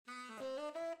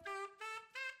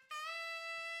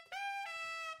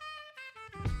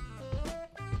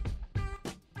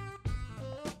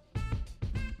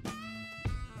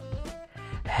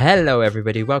Hello,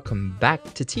 everybody. Welcome back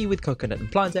to Tea with Coconut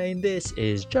and Plantain. This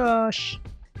is Josh.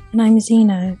 And I'm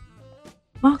Zeno.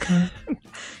 Welcome.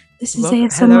 This is Welcome.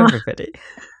 ASMR. Hello, everybody.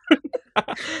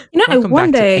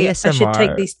 One day I ASMR. should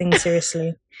take these things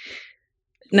seriously.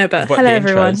 No, but What, hello, the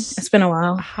everyone. intros? It's been a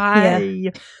while. Hi.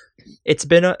 Yeah. It's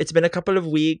been a couple of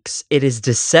weeks. It is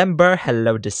December.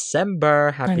 Hello,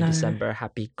 December. Happy know. December.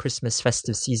 Happy Christmas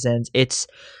festive seasons.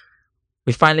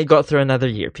 We finally got through another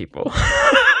year, people.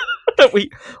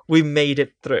 we made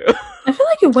it through. I feel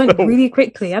like it went really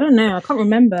quickly. I don't know. I can't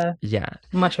remember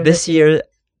much of this year.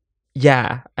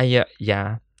 Yeah. You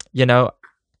know,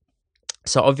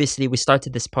 so obviously we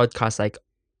started this podcast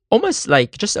almost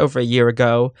just over a year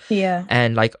ago. Yeah.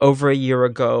 And over a year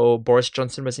ago, Boris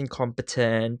Johnson was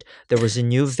incompetent. There was a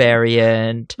new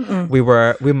variant.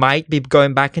 We might be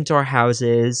going back into our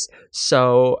houses.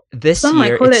 So this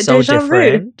year it's so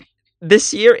different.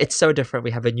 This year it's so different. We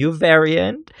have a new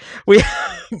variant.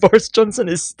 Boris Johnson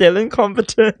is still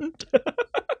incompetent.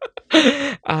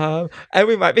 And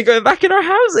we might be going back in our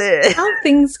houses. How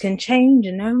things can change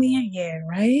in only a year,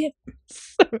 right?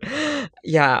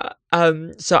 Yeah.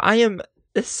 So I am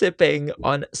sipping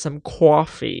on some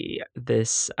coffee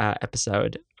this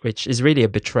episode, which is really a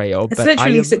betrayal. It's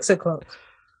literally 6 o'clock.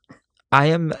 I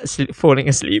am falling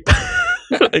asleep.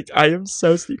 I am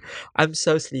so sleepy. I'm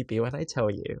so sleepy when I tell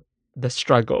you the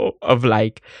struggle of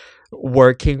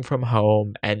working from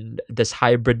home and this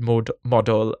hybrid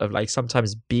model of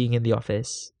sometimes being in the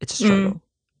office. It's a struggle.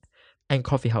 And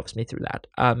coffee helps me through that.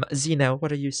 Zeno,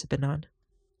 what are you sipping on?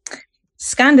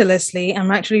 Scandalously,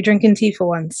 I'm actually drinking tea for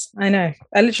once. I know.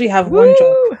 I literally have one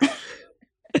job.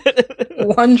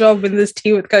 One job in this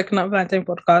Tea with Coconut Plantain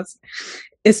podcast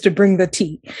is to bring the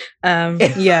tea.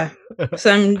 Yeah.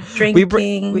 So I'm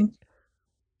drinking.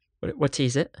 What tea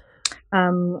is it?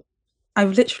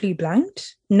 I've literally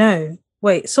blanked. No,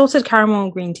 wait, salted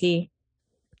caramel green tea.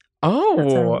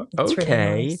 Oh, that's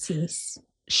okay. Really nice.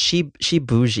 She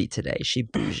bougie today. She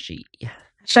bougie.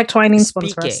 Hashtag Twining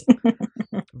sponsor us.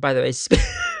 By the way,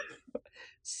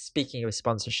 speaking of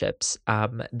sponsorships,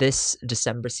 this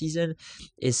December season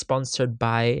is sponsored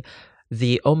by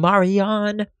the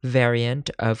Omicron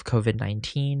variant of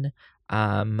COVID-19.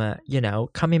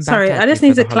 Coming back. Sorry, I just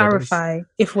need to clarify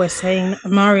if we're saying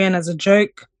Omicron as a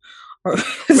joke.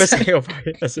 We're saying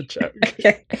Omicron as a joke.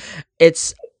 Okay.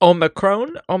 It's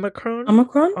Omicron.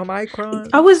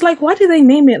 I was like, why do they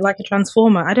name it like a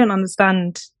transformer? I don't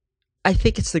understand. I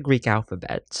think it's the Greek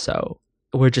alphabet, so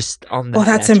we're just on that. Oh,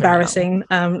 that's embarrassing.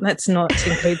 Now. Let's not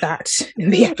include that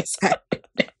in the episode.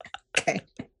 Okay.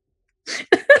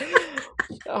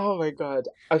 Oh my god.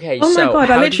 Okay. Oh my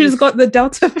god! I literally just got the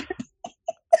Delta.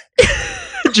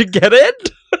 Did you get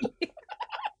it?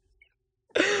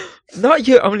 Not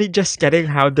you only just getting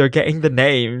how they're getting the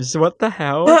names. What the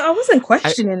hell? Well, I wasn't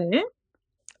questioning it.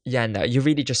 Yeah, no, you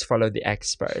really just follow the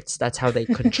experts. That's how they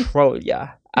control you.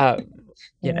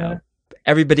 You know.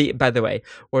 Everybody, by the way,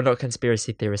 we're not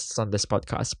conspiracy theorists on this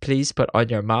podcast. Please put on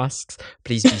your masks.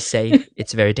 Please be safe.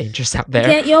 It's very dangerous out there.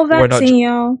 Get your vaccine,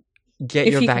 y'all. Get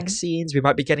your vaccines. We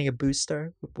might be getting a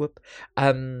booster. Whoop, whoop.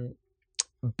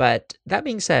 But that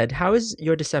being said, how is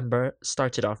your December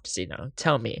started off, Zeno?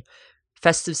 Tell me.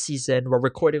 Festive season. We're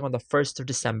recording on the 1st of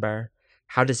December.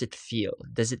 How does it feel?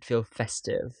 Does it feel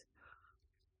festive?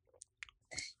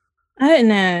 I don't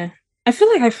know. I feel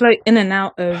like I float in and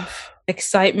out of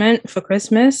excitement for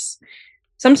Christmas.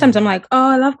 Sometimes I'm like, oh,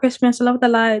 I love Christmas. I love the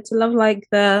lights. I love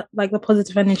the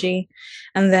positive energy.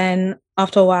 And then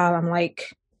after a while, I'm like,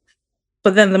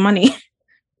 but then the money.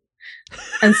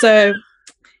 And so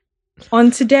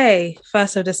on today,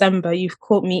 1st of December, you've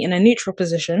caught me in a neutral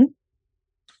position.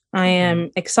 I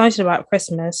am excited about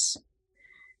Christmas,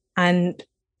 and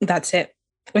that's it.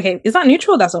 Okay, is that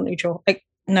neutral? That's not neutral.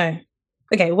 No.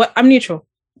 Okay, I'm neutral.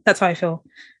 That's how I feel.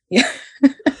 Yeah.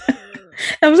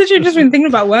 I've literally just been thinking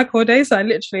about work all day, so I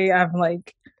literally am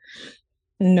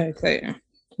no clue.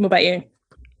 What about you?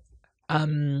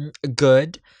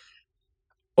 Good.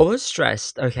 Always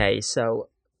stressed. Okay, so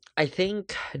I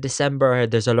think December,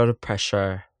 there's a lot of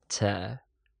pressure to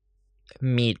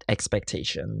meet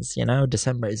expectations.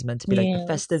 December is meant to be the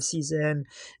festive season,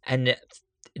 and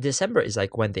December is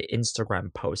when the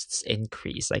Instagram posts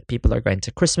increase. People are going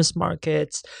to Christmas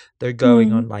markets. They're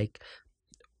going on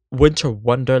Winter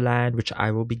Wonderland, which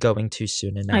I will be going to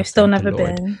soon enough. I've still never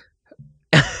been.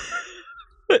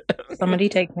 Somebody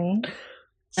take me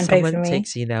and pay for me. Take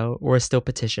Zeno. We're still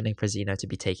petitioning for Zeno to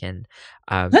be taken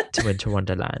to Winter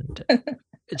Wonderland.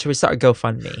 Should we start a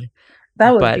GoFundMe?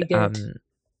 That would be good.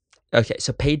 Okay,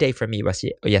 so payday for me was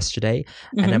yesterday,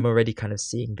 and I'm already kind of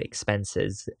seeing the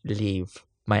expenses leave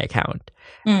my account.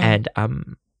 And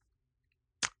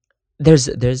there's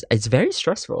it's very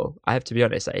stressful. I have to be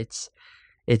honest.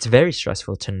 It's very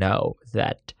stressful to know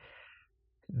that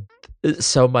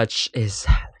so much is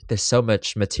there's so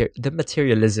much the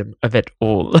materialism of it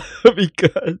all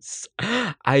because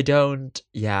I don't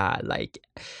like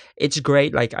it's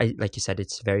great like you said,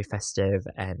 it's very festive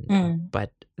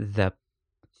but the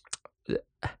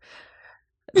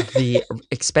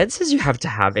expenses you have to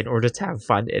have in order to have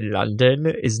fun in London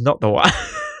is not the one.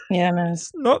 Yeah, no.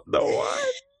 It's not the one.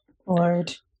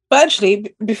 Lord. But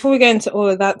actually, before we get into all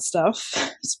of that stuff,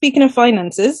 speaking of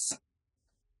finances,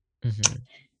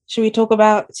 should we talk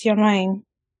about Tion Wayne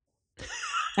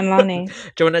and Lani?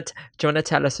 do you want to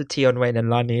tell us who Tion Wayne and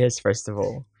Lani is, first of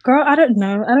all? Girl, I don't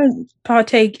know. I don't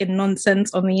partake in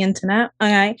nonsense on the internet.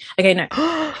 Okay, no.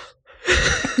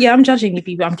 Yeah, I'm judging you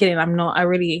people. I'm kidding. I'm not.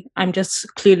 I'm just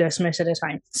clueless most of the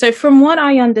time. So from what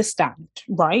I understand,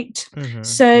 right?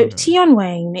 Tion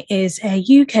Wayne is a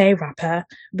UK rapper.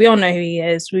 We all know who he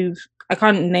is. I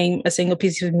can't name a single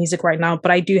piece of music right now,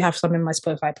 but I do have some in my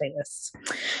Spotify playlists.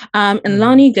 And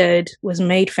Lani Good was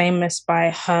made famous by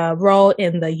her role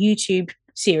in the YouTube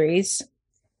series.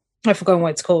 I've forgotten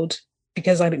what it's called,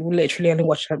 because I literally only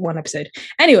watched one episode.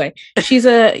 Anyway, she's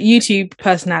a YouTube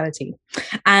personality.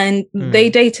 And they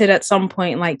dated at some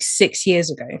point like 6 years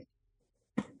ago.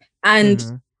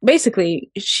 And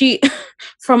basically,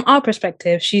 from our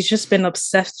perspective, she's just been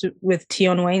obsessed with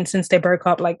Tion Wayne since they broke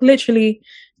up, like literally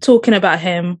talking about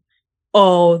him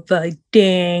all the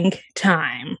dang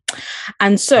time.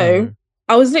 And so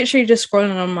I was literally just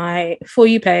scrolling on my For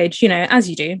You page, as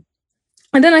you do.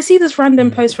 And then I see this random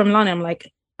post from Lani. I'm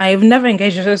like, I have never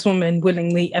engaged with this woman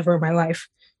willingly ever in my life.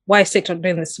 Why is TikTok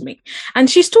doing this to me? And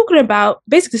she's talking about,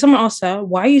 basically someone asked her,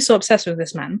 why are you so obsessed with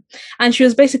this man? And she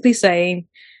was basically saying,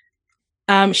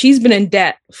 she's been in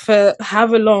debt for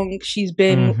however long she's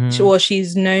been, or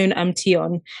she's known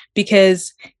Tion,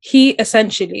 because he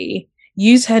essentially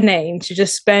used her name to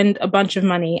just spend a bunch of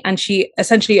money, and she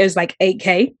essentially owes like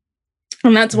 8K.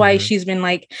 And that's why she's been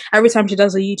like, every time she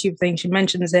does a YouTube thing, she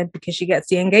mentions it because she gets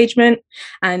the engagement.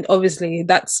 And obviously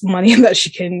that's money that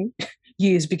she can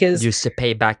use because used to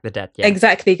pay back the debt. Yeah,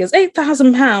 exactly. Because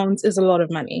 £8,000 is a lot of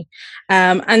money.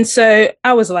 And so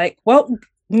I was like, well,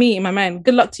 me, my man,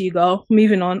 good luck to you, girl.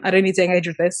 Moving on. I don't need to engage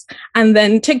with this. And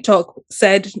then TikTok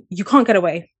said, you can't get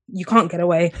away. You can't get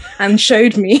away. And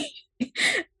showed me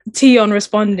Tion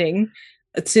responding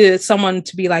to someone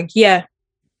to be like, yeah,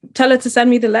 tell her to send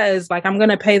me the letters, like I'm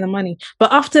gonna pay the money.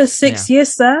 But after 6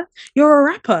 years, sir, you're a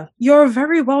rapper. You're a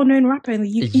very well-known rapper, and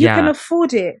you can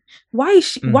afford it. Why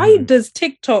does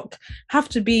TikTok have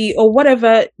to be, or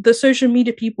whatever the social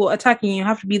media people attacking you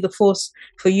have to be the force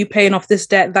for you paying off this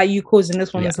debt that you caused in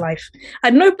this woman's life?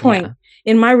 At no point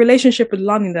in my relationship with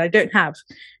Lani that I don't have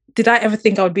did I ever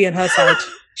think I would be on her side.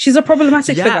 She's a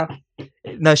problematic figure.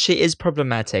 No, she is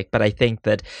problematic, but I think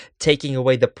that taking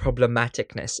away the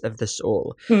problematicness of this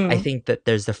all, I think that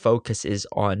the focus is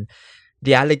on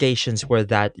the allegations were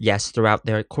that, yes, throughout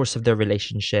the course of their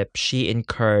relationship, she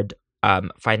incurred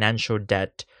financial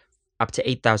debt up to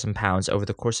 £8,000 over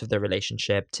the course of their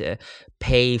relationship to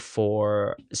pay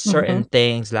for certain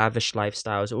things, lavish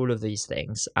lifestyles, all of these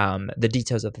things. The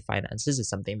details of the finances is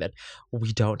something that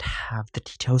we don't have the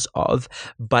details of.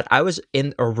 But I was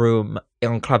in a room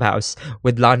on Clubhouse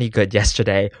with Lani Good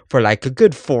yesterday for like a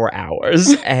good 4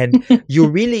 hours. And you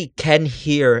really can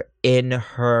hear in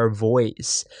her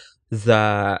voice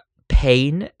the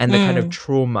pain and the kind of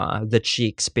trauma that she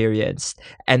experienced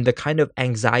and the kind of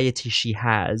anxiety she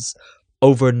has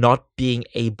over not being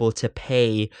able to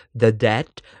pay the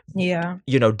debt,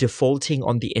 defaulting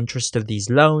on the interest of these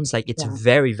loans. Like, it's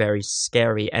very, very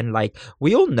scary. And like,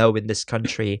 we all know in this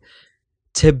country,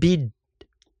 to be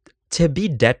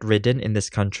debt ridden in this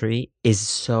country is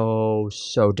so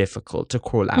difficult to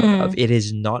crawl out of. It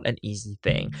is not an easy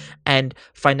thing. And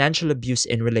financial abuse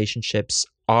in relationships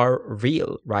are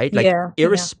real, right? Like,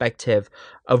 irrespective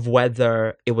of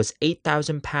whether it was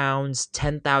 £8,000,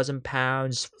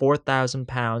 £10,000,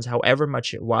 £4,000, however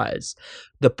much it was,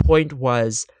 the point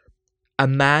was a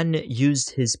man used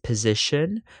his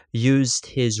position, used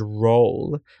his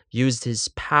role, used his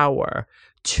power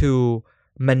to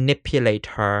manipulate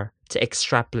her, to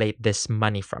extrapolate this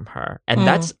money from her. And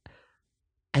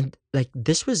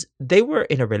they were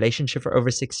in a relationship for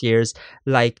over 6 years.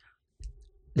 Like,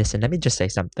 listen, let me just say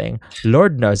something.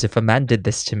 Lord knows if a man did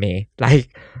this to me,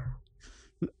 like,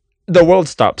 the world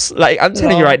stops. Like, I'm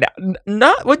telling you right now.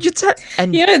 Not what you said.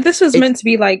 And this was meant to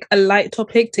be like a light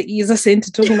topic to ease us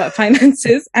into talking about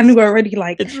finances, and we're already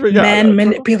like men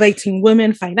manipulating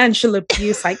women, financial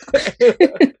abuse. Like,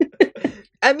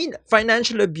 I mean,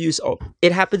 financial abuse, oh,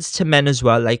 it happens to men as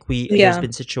well. Like there's Yeah.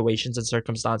 been situations and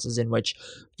circumstances in which,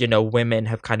 women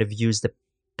have kind of used the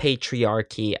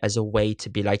patriarchy as a way to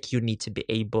be like, you need to be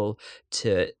able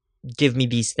to give me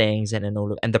these things, and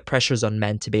the pressures on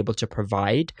men to be able to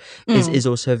provide Mm. is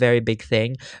also a very big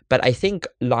thing. But I think,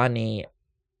 Lani,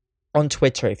 on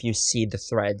Twitter, if you see the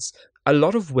threads, a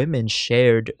lot of women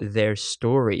shared their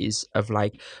stories of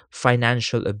like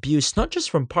financial abuse, not just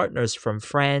from partners, from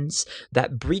friends.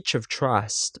 That breach of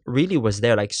trust really was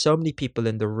there. Like, so many people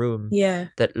in the room Yeah.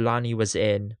 that Lani was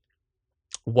in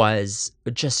was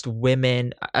just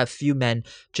women, a few men,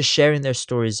 just sharing their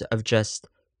stories of just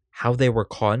how they were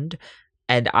conned.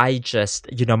 And I just,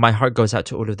 my heart goes out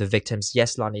to all of the victims.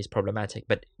 Yes, Lani is problematic,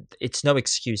 but it's no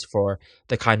excuse for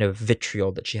the kind of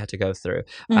vitriol that she had to go through.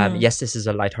 Mm. Yes, this is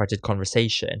a lighthearted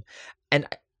conversation. And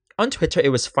on Twitter, it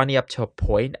was funny up to a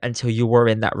point until you were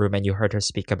in that room and you heard her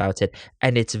speak about it.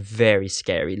 And it's very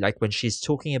scary. Like, when she's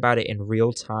talking about it in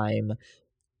real time,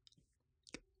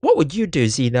 what would you do,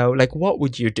 Zeno? Like, what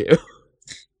would you do?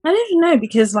 I don't know,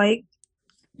 because like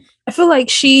I feel like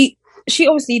she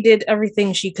obviously did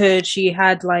everything she could. She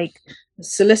had like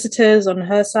solicitors on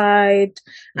her side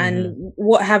and Mm-hmm.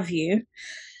 what have you.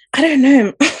 I don't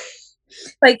know.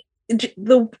 Like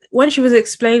the when she was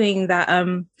explaining that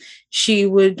she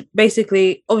would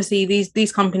basically, obviously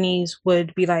these companies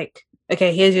would be like,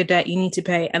 okay, here's your debt, you need to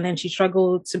pay, and then she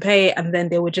struggled to pay, and then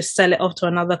they would just sell it off to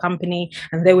another company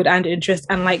and they would earn interest,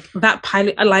 and like that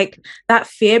pilot, like that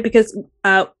fear, because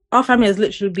our family has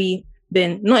literally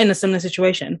been not in a similar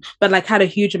situation, but like had a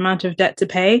huge amount of debt to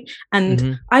pay. And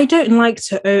Mm-hmm. I don't like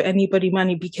to owe anybody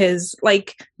money, because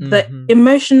like the Mm-hmm.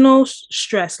 emotional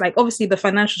stress, like obviously the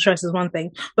financial stress is one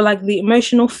thing, but like the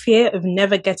emotional fear of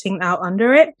never getting out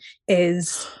under it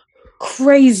is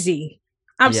crazy.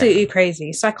 Yeah. Absolutely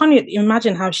crazy. So I can't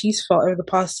imagine how she's felt over the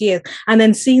past years. And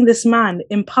then seeing this man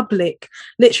in public,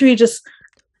 literally just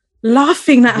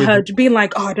laughing at her, With being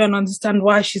like, "Oh, I don't understand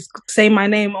why she's saying my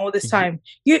name all this y- time.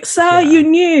 You, sir, you yeah.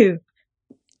 knew."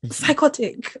 Y-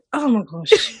 Psychotic. Oh my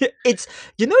gosh. it's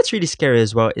it's really scary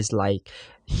as well, is like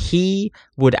he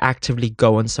would actively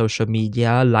go on social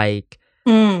media, like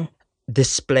Mm.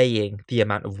 displaying the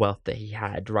amount of wealth that he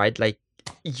had, right? Like,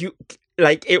 you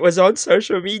like it was on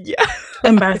social media.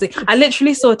 Embarrassing. I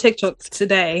literally saw a TikTok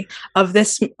today of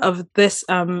this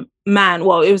man.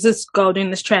 Well, it was this girl doing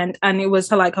this trend, and it was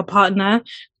her, like her partner,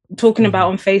 talking about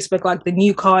Mhm. on Facebook like the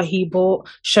new car he bought,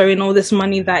 showing all this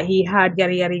money that he had,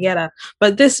 yada yada yada.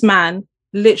 But this man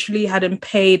literally hadn't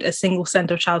paid a single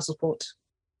cent of child support.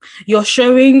 You're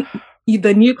showing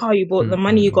the new car you bought, the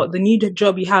money you Mm-mm. got, the new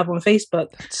job you have on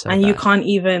Facebook, That's so and you bad. can't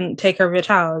even take care of your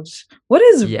child. What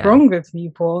is Yeah. wrong with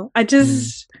people?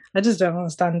 Mm, I just don't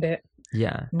understand it.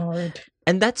 yeah. Lord.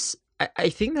 And I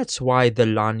think that's why the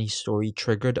Lani story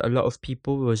triggered a lot of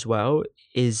people as well,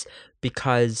 is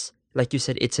because, like you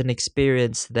said, it's an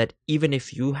experience that even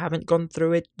if you haven't gone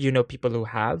through it, people who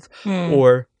have, Mm.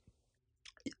 or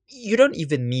you don't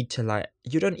even need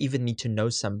to know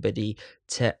somebody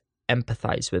to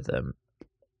empathize with them.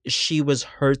 She was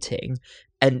hurting,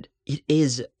 and it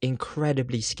is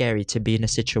incredibly scary to be in a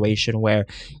situation where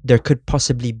there could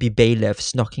possibly be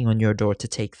bailiffs knocking on your door to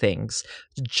take things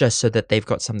just so that they've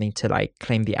got something to like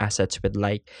claim the assets with.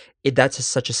 Like,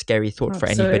 such a scary thought for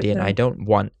anybody, and I Absolutely. don't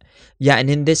want. Yeah, and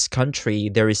in this country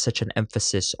there is such an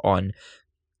emphasis on,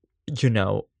 you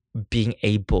know being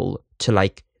able to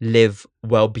like live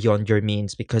well beyond your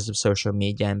means because of social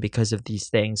media and because of these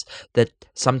things, that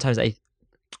sometimes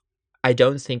I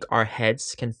don't think our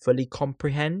heads can fully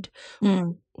comprehend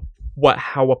Mm.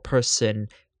 how a person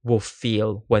will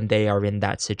feel when they are in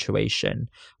that situation.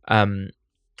 Um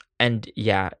and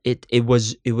yeah, it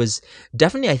was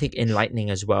definitely, I think, enlightening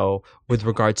as well, with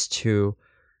regards to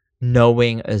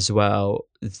knowing as well,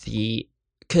 the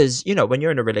because when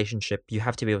you're in a relationship, you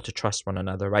have to be able to trust one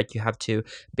another, right? You have to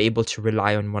be able to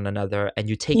rely on one another, and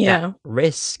you take that Yeah.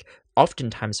 risk,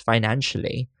 oftentimes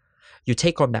financially. You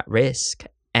take on that risk,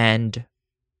 and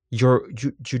you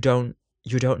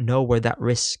don't know where that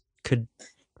risk could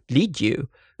lead you.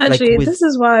 Like, Actually, with this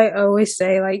is why I always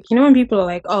say, like, when people are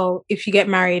like, "Oh, if you get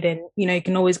married and you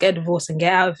can always get a divorce and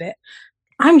get out of it,"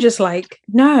 I'm just like,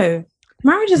 no.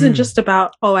 Marriage isn't mm, just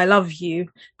about, "Oh, I love you."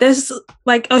 There's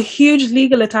like a huge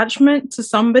legal attachment to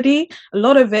somebody, a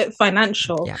lot of it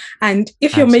financial. yeah, And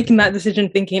if you're making that absolutely. decision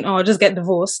thinking, "Oh, I'll just get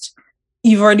divorced,"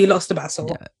 you've already lost the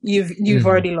battle. Yeah. You've Hmm.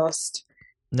 already lost.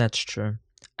 That's true.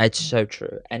 It's so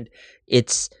true. And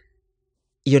it's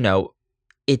you know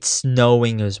it's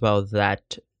knowing as well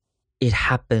that it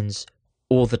happens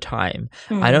all the time.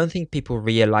 I Mm. don't think people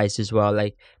realize as well,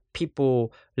 like,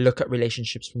 people look at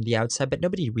relationships from the outside, but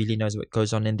nobody really knows what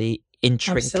goes on in the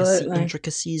Absolutely.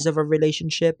 intricacies of a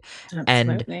relationship.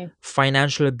 And Absolutely.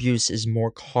 financial abuse is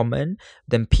more common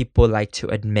than people like to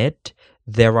admit.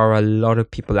 There are a lot of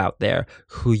people out there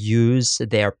who use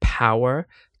their power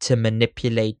to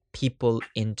manipulate people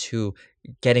into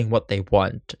getting what they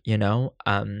want,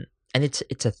 and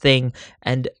it's a thing.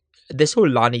 And this whole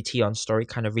Lani Tion story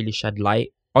kind of really shed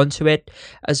light onto it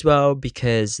as well,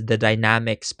 because the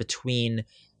dynamics between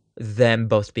them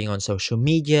both being on social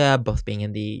media, both being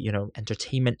in the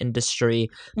entertainment industry,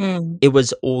 Mm. it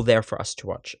was all there for us to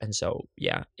watch. And so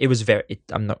yeah, it was very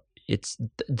I'm not it's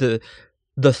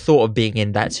the thought of being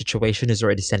in that situation is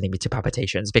already sending me to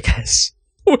palpitations, because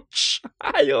oh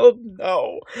child,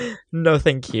 no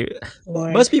thank you.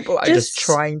 Lord. Most people are just Just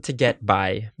trying to get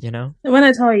by, when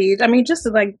I tell you, I mean, just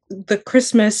like the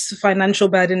Christmas financial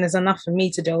burden is enough for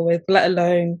me to deal with, let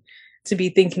alone to be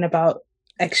thinking about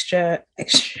extra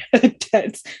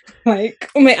debts. Like,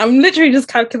 mate, I'm literally just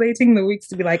calculating the weeks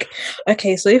to be like,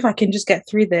 okay, so if I can just get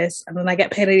through this and then I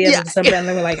get paid at the end of December and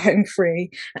then we're like home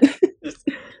free.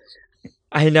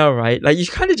 I know, right? Like, you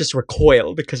kind of just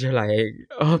recoil because you're like,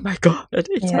 oh my God,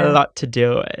 it's a lot to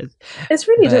deal with. It's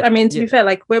really, I mean, to be fair,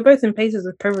 like, we're both in places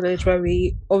of privilege where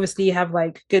we obviously have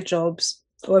like good jobs,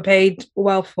 we're paid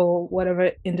well for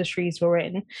whatever industries we're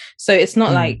in. So it's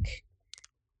not like,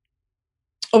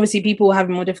 obviously people will have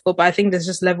it more difficult, but I think there's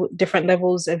just different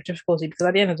levels of difficulty, because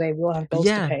at the end of the day, we all have bills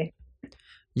to pay.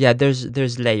 Yeah,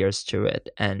 there's layers to it.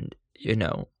 And,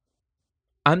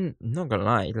 I'm not gonna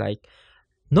lie, like,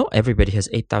 not everybody has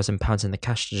 £8,000 in the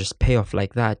cash to just pay off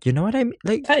like that. You know what I mean?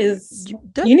 Like,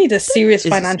 you need a serious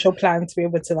financial plan to be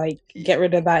able to like get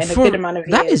rid of that in a good amount of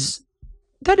years.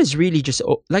 That is really just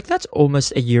like, that's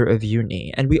almost a year of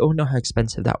uni, and we all know how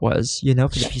expensive that was, for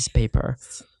the piece of paper.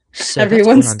 So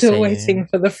everyone's still waiting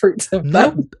for the fruits of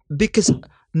that. Because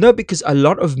a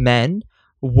lot of men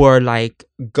were like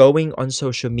going on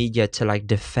social media to like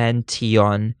defend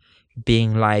Tion,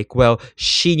 being like, well,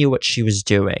 she knew what she was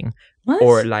doing. What?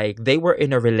 Or like they were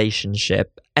in a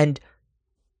relationship. And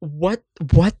what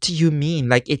do you mean?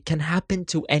 Like, it can happen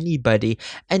to anybody.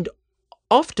 And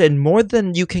often, more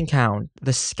than you can count,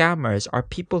 the scammers are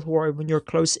people who are in your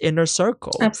close inner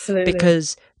circle. Absolutely.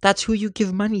 Because that's who you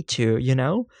give money to,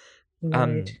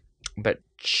 Right. But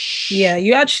yeah,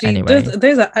 you actually, anyway.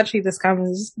 those are actually the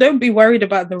scammers. Don't be worried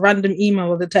about the random email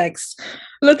or the text.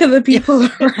 Look at the people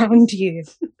around you.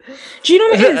 Do you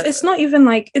know what it is? It's not even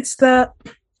like, it's the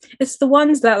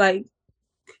ones that like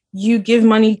you give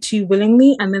money to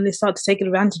willingly, and then they start to take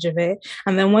advantage of it.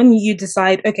 And then when you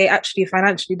decide, okay, actually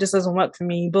financially this doesn't work for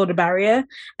me, you build a barrier,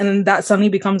 and then that suddenly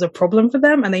becomes a problem for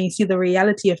them, and then you see the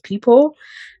reality of people.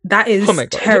 That is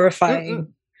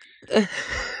terrifying.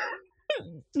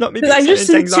 Not me, I've just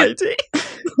anxiety.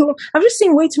 I've just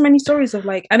seen way too many stories of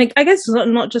like, and I guess it's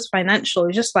not just financial,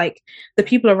 it's just like the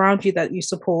people around you that you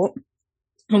support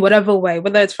in whatever way,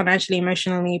 whether it's financially,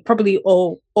 emotionally, probably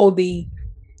all the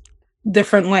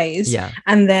different ways. Yeah.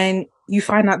 And then you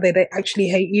find out that they actually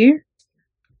hate you.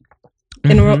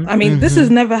 I mean, this has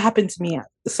never happened to me yet,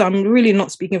 so I'm really not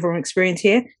speaking from experience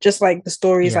here, just like the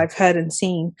stories I've heard and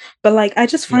seen. But like, I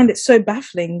just find it so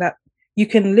baffling that you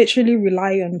can literally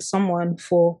rely on someone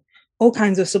for all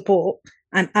kinds of support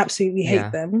and absolutely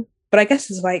hate them. But I guess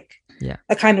it's like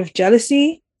a kind of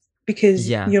jealousy, because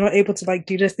you're not able to like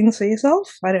do those things for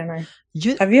yourself. I don't know.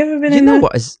 Have you ever been in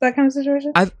that kind of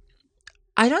situation?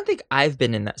 I don't think I've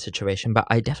been in that situation, but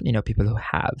I definitely know people who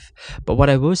have. But what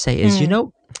I will say is,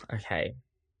 okay.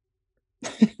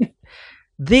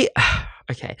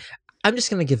 Okay. I'm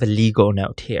just going to give a legal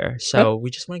note here. So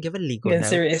we just want to give a legal note.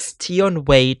 Serious. Tion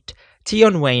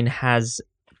Wayne has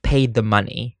paid the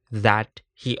money that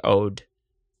he owed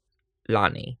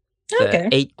Lani. The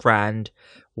 $8,000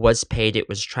 was paid. It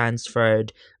was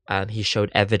transferred. He showed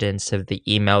evidence of the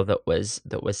email that was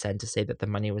sent to say that the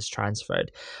money was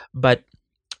transferred. But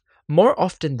more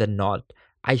often than not,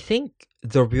 I think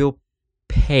the real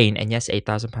pain, and yes,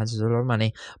 £8,000 is a lot of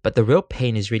money, but the real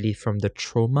pain is really from the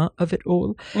trauma of it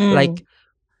all. Like,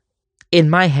 in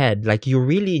my head, like, you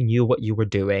really knew what you were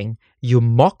doing. You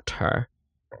mocked her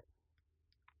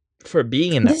for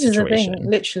being in that situation. Is the thing,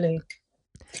 literally.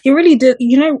 You really did.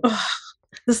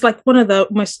 It's like one of the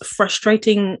most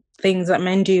frustrating things that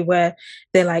men do, where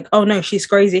they're like, oh no, she's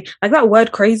crazy. Like, that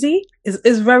word crazy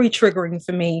is very triggering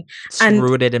for me. It's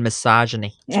rooted in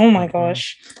misogyny. Oh my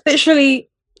gosh. Literally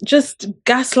just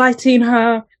gaslighting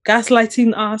her,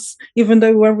 gaslighting us, even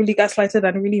though we weren't really gaslighted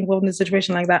and really involved in a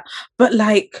situation like that. But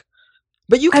like,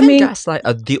 But you I can mean, gaslight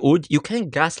you can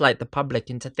gaslight the public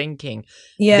into thinking this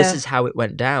yeah. is how it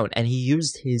went down, and he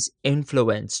used his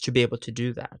influence to be able to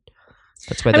do that.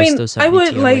 That's why I there's mean, still so I many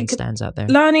would Tion Wayne like stands out there.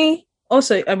 Lani.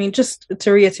 Also, I mean, just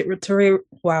to reiterate, to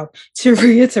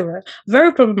reiterate,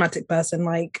 very problematic person.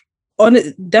 Like, on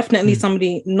it, definitely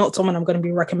somebody, not someone I'm going to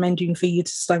be recommending for you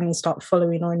to suddenly start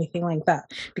following or anything like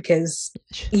that. Because,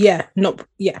 yeah, not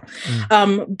yeah.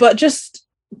 But just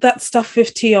that stuff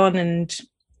with Tion and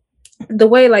the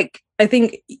way, like, I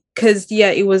think because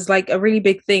it was like a really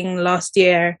big thing last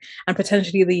year and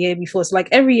potentially the year before. So like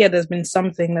every year there's been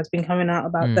something that's been coming out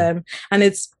about them, and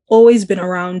it's always been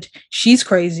around she's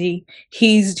crazy,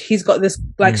 he's got this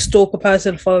like stalker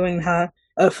person following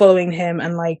him,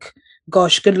 and like,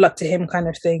 gosh, good luck to him kind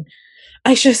of thing.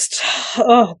 I just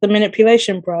the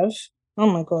manipulation, bruv. Oh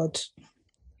my god.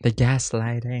 The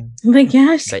gaslighting.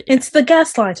 It's the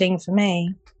gaslighting for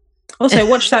me. Also,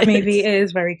 watch that movie. It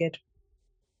is very good.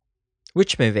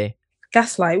 Which movie?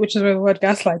 Gaslight, which is where the word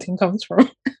gaslighting comes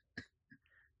from.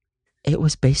 It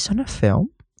was based on a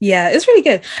film? Yeah, it's really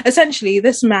good. Essentially,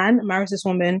 this man marries this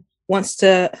woman, wants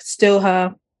to steal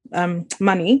her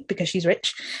money because she's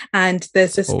rich, and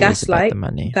there's this gaslight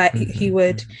that he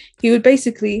would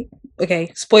basically,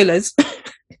 okay, spoilers.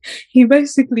 He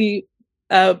basically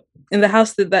in the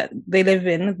house that they live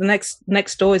in, the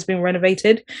next door is being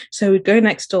renovated, so he would go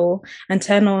next door and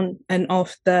turn on and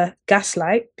off the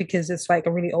gaslight because it's like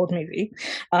a really old movie,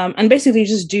 and basically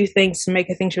just do things to make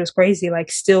her think she was crazy,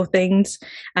 like steal things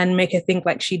and make her think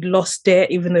like she'd lost it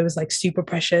even though it was like super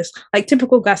precious, like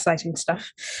typical gaslighting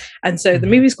stuff. And so the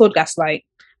movie's called Gaslight,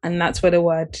 and that's where the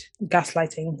word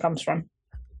gaslighting comes from.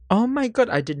 Oh my god,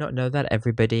 I did not know that.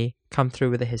 Everybody come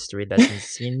through with the history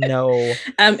lessons.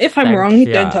 If I'm wrong,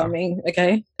 don't tell me,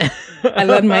 okay? I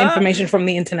learned my information from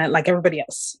the internet like everybody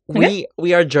else. Okay?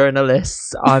 We are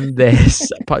journalists on this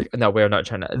no, we're not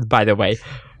journalists. By the way,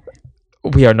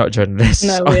 we are not journalists.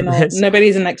 No, we're not. This.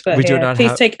 Nobody's an expert here.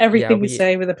 Please take everything we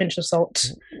say with a pinch of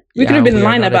salt. We could have been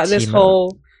lying about this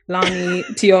whole Lani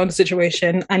Tion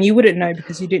situation, and you wouldn't know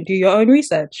because you didn't do your own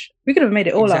research. We could have made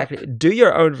it all up. Do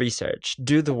your own research,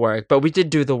 do the work, but we did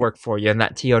do the work for you, and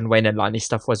that Tion Wayne and Lani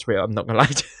stuff was real. I'm not gonna lie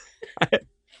to you.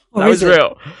 That was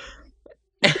real.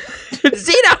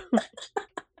 Zena.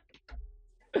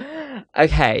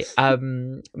 Okay,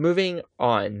 moving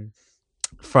on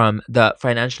from the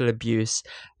financial abuse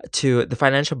to the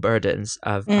financial burdens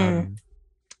of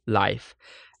life,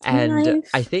 and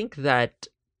I think that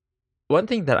one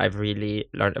thing that I've really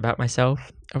learned about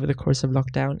myself over the course of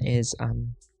lockdown is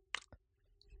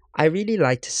I really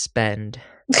like to spend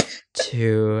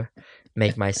to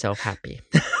make myself happy.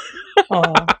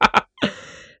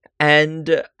 And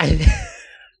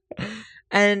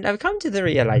I've come to the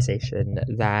realization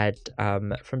that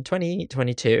from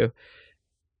 2022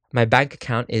 my bank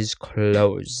account is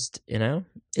closed,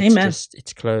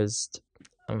 it's closed.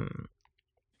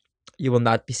 You will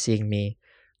not be seeing me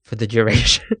for the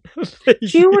duration.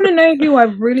 Do you want to know who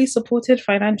I've really supported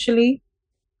financially?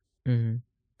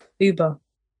 Uber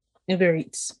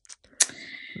Eats.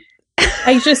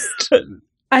 I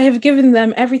have given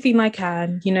them everything I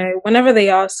can. Whenever they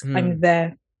ask, I'm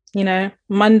there.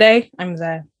 Monday, I'm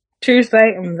there.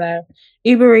 Tuesday, I'm there.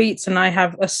 Uber Eats and I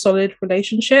have a solid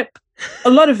relationship. A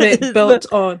lot of it built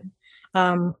on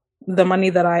the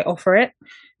money that I offer it.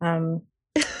 And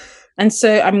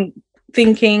so I'm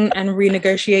thinking and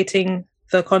renegotiating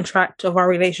the contract of our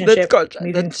relationship.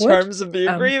 The terms of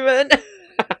the agreement.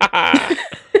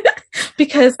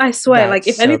 Because I swear, like,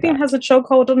 if anything has a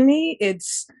chokehold on me,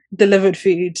 it's delivered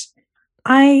food.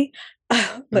 The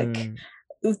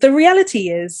reality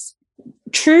is,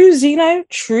 true Zeno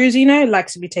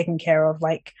likes to be taken care of.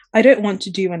 Like, I don't want to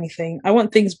do anything. I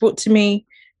want things brought to me,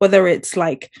 whether it's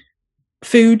like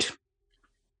food,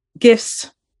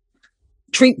 gifts,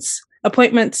 treats,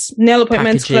 appointments, nail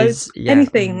appointments, clothes,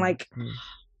 anything. Like,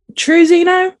 true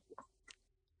Zeno,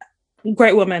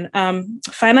 great woman.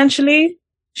 Financially,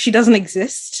 she doesn't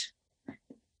exist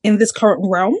in this current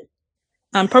realm.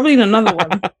 Probably in another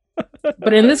one.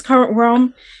 But in this current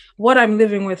realm, what I'm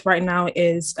living with right now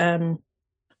is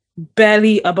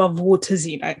barely above water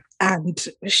Zeno. And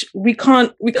we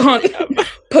can't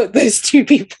put those two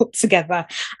people together.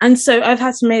 And so I've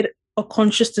had to make a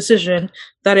conscious decision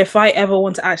that if I ever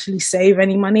want to actually save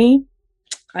any money,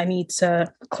 I need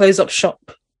to close up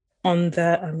shop on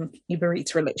the Uber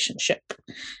Eats relationship.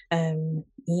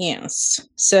 Yes.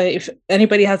 So if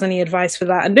anybody has any advice for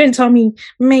that, and don't tell me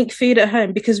make food at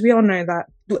home, because we all know that,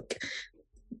 look,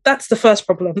 that's the first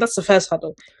problem. That's the first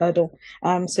hurdle.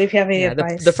 So if you have any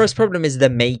advice, the first problem is the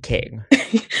making.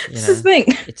 This is the thing.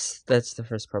 That's the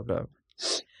first problem.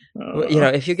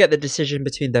 If you get the decision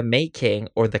between the making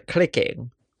or the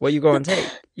clicking, what you go and take?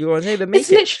 You go and take the It's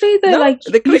making. literally the No, like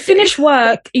the you clicking. finish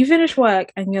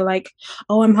work and you're like,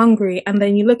 oh, I'm hungry, and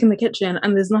then you look in the kitchen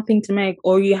and there's nothing to make,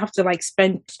 or you have to like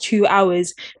spend 2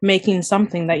 hours making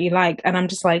something that you like, and I'm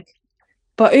just like,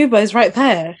 but Uber is right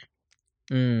there.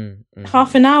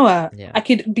 Half an hour. Yeah. I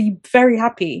could be very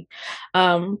happy.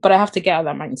 But I have to get out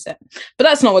of that mindset. But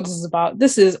that's not what this is about.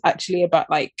 This is actually about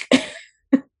like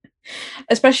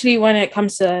especially when it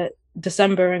comes to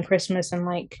December and Christmas and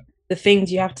like the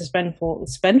things you have to spend for.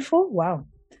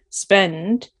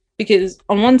 Spend, because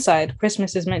on one side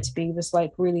Christmas is meant to be this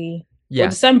like really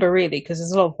December really, because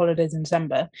there's a lot of holidays in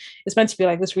December. It's meant to be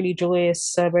like this really joyous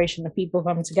celebration of people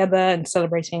coming together and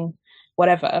celebrating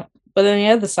whatever. But then the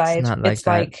other side, it's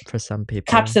like for some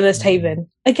people, capitalist haven.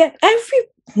 Again,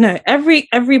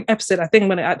 every episode, I think,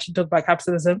 when I actually talk about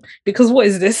capitalism, because what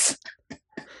is this?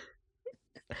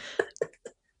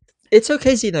 It's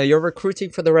okay, Zeno. You're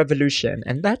recruiting for the revolution,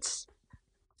 and that's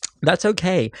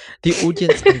okay. The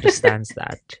audience understands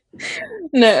that.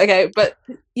 No, okay, but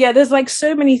yeah, there's like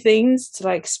so many things to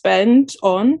like spend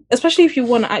on, especially if you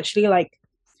want to actually like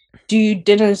do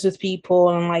dinners with people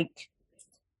and like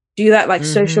do that like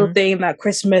social thing that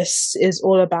Christmas is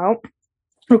all about.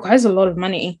 It requires a lot of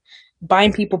money.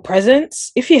 Buying people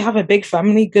presents. If you have a big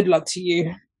family, good luck to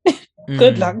you.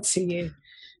 Good luck to you.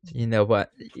 You know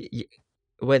what?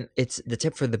 When it's the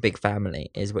tip for the big family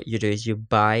is what you do is you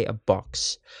buy a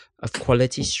box of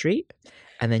Quality Street,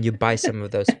 and then you buy some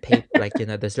of those paper, like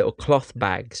those little cloth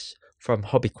bags from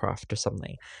Hobbycraft or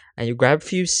something, and you grab a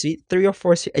few 3 or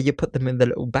 4 and you put them in the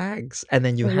little bags, and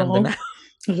then you hand them out.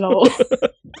 Lol.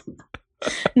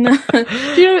 No,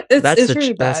 it's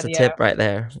really bad. That's the tip right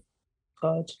there.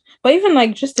 God, but even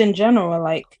like just in general,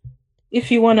 like if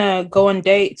you want to go on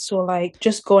dates or like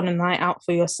just go on a night out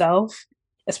for yourself,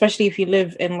 especially if you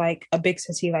live in like a big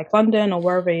city like London or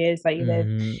wherever it is that you live,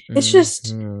 it's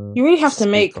just you really have to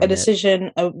make a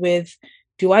decision with,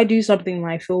 do I do something that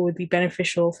I feel would be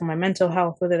beneficial for my mental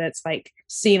health, whether that's like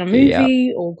seeing a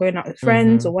movie or going out with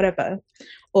friends or whatever,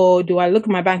 or do I look at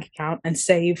my bank account and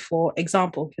save, for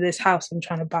example, for this house I'm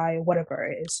trying to buy or whatever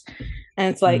it is.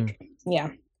 And it's like,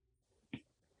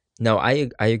 No, I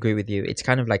agree with you. It's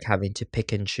kind of like having to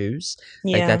pick and choose.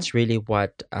 Like that's really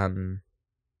what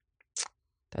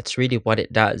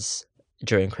it does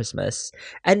during Christmas.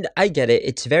 And I get it.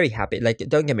 It's very happy. Like,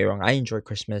 don't get me wrong. I enjoy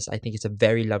Christmas. I think it's a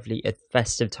very lovely,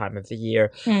 festive time of the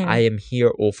year. I am here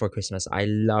all for Christmas. I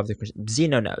love the Christmas.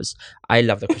 Zeno knows. I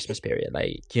love the Christmas period.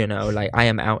 Like, like I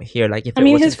am out here. Like, if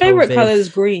his favorite color is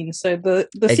green, so the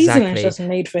season is just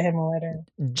made for him already.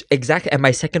 Exactly. And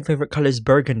my second favorite color is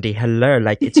burgundy. Hello.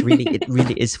 Like, it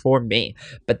really is for me.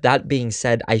 But that being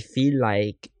said, I feel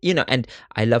like, and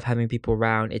I love having people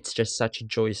around. It's just such a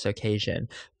joyous occasion.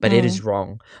 But it is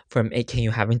wrong for making you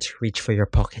having to reach for your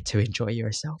pocket to enjoy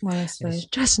yourself. Honestly. It's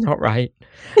just not right.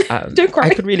 Don't cry.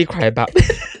 I could really cry about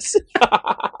this.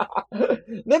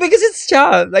 No, because it's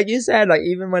tough. Like you said, like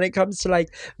even when it comes to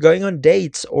like going on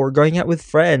dates or going out with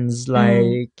friends,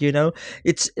 like,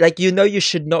 it's like, you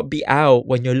should not be out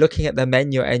when you're looking at the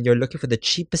menu and you're looking for the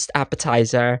cheapest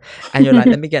appetizer and you're like,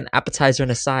 let me get an appetizer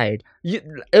and a side.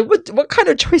 What kind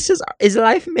of choices is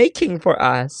life making for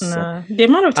us? Nah. The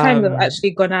amount of times I've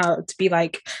actually gone out to be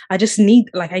like, I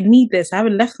need this. I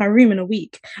haven't left my room in a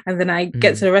week. And then I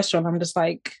get to the restaurant, I'm just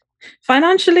like,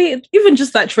 financially, even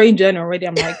just that train journey already,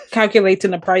 I'm like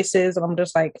calculating the prices, and I'm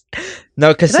just like,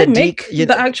 no, because did I make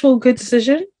the actual good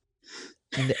decision?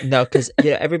 No, because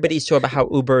everybody's talking about how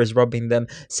Uber is robbing them.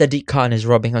 Sadiq Khan is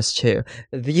robbing us too.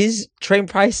 These train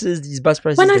prices, these bus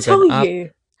prices. When I tell you,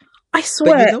 I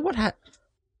swear. But you know what?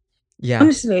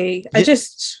 Honestly, I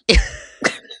just.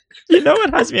 You know what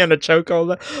has me on a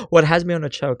chokehold? What has me on a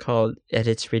chokehold, and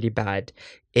it's really bad,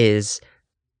 is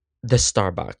the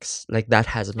Starbucks. Like, that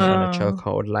has me on a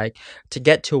chokehold. Like, to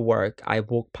get to work, I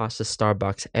walk past the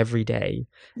Starbucks every day,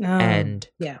 and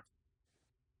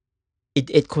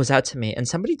it calls out to me. And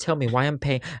somebody tell me why I'm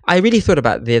paying. I really thought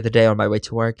about it the other day on my way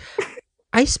to work.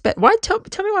 Tell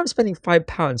me why I'm spending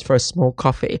 £5 for a small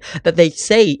coffee that they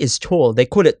say is tall. They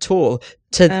call it tall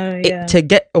to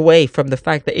get away from the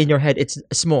fact that in your head it's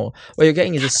small. What you're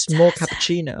getting is a small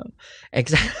cappuccino.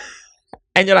 Exactly.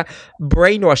 And you're like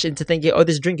brainwashed into thinking, oh,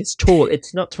 this drink is tall.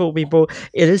 It's not tall, people.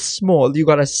 It is small. You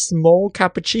got a small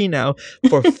cappuccino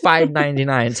for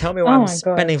 $5.99. Tell me why I'm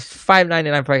spending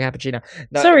 $5.99 for a cappuccino.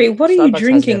 No, sorry, what are you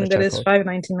drinking that is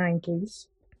 $5.99, please?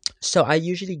 So I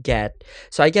usually get,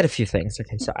 so I get a few things.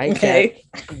 Okay, so I get Okay.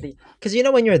 because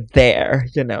when you're there,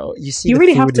 you see You the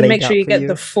really have food to make laid sure out you for get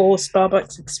the you. full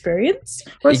Starbucks experience,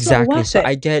 or it's not Exactly. worth So it.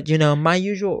 I get, my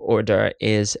usual order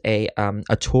is a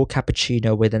tall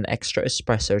cappuccino with an extra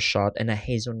espresso shot and a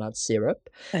hazelnut syrup.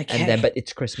 And then, Okay. but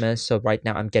it's Christmas, so right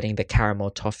now I'm getting the caramel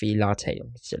toffee latte.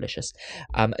 It's delicious.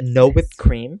 No whipped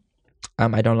cream.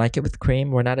 I don't like it with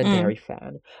cream. We're not a Mm, dairy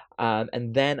fan.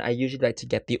 And then I usually like to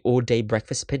get the all day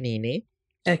breakfast panini.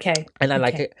 okay. And I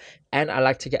like Okay. it, and I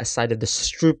like to get a side of the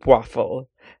stroop waffle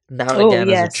now and Oh again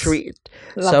as a yes. treat.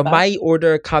 Love So that. my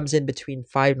order comes in between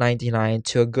 5.99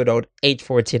 to a good old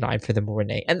 8.49 for the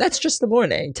morning, and that's just the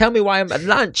morning. Tell me why I'm at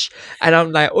lunch, and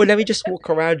I'm like, oh, let me just walk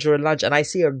around during lunch, and I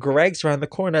see a Greg's around the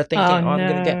corner, Oh thinking, oh, I'm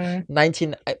gonna get no.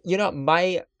 19.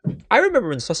 My. I remember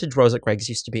when sausage rolls at Greg's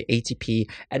used to be 80p,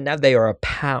 and now they are a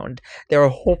pound. They're a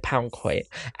whole pound coin,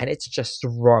 and it's just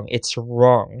wrong. It's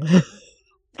wrong.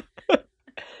 So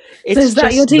It's is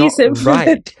that your just tea not sip for the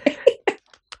right.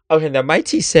 Okay, now my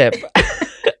tea sip.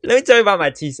 Let me tell you about my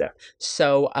tea sip.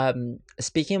 So,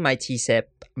 speaking of my tea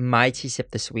sip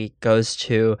this week goes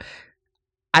to,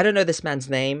 I don't know this man's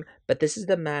name, but this is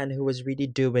the man who was really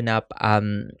doing up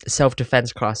self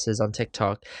defense classes on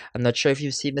TikTok. I'm not sure if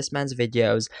you've seen this man's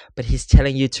videos, but he's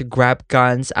telling you to grab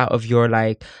guns out of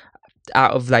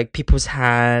like people's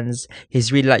hands.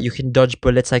 He's really like, you can dodge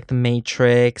bullets like the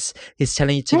Matrix. He's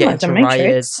telling you to Oh, get like the into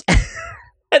Matrix? riots.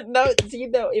 No,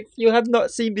 if you have not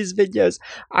seen these videos,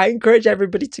 I encourage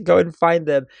everybody to go and find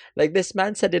them. Like, this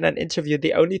man said in an interview,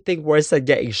 the only thing worse than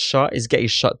getting shot is getting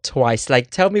shot twice. Like,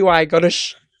 tell me why I gotta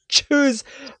choose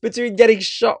between getting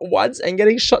shot once and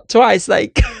getting shot twice.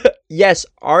 Like, yes,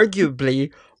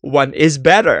 arguably one is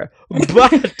better,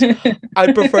 but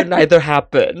I prefer neither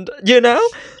happened,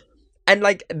 And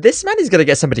like, this man is gonna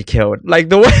get somebody killed. Like,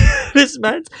 the way this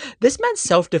man's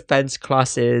self-defense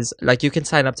classes, like, you can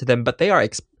sign up to them, but they are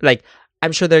like,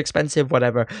 I'm sure they're expensive,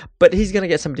 whatever, but he's gonna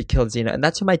get somebody killed, and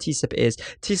that's what my TSIP is.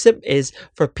 TSIP is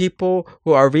for people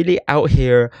who are really out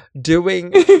here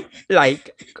doing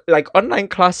like online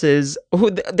classes who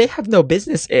they have no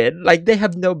business in. Like, they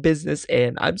have no business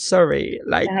in. I'm sorry.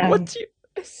 Like, what Damn. do you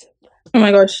Oh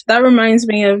my gosh, that reminds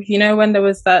me of, when there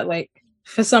was that, like,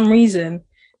 for some reason,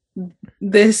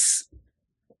 this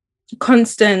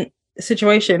constant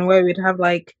situation where we'd have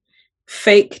like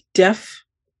fake deaf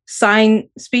sign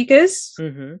speakers,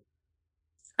 Mm-hmm.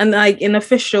 and like an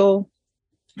official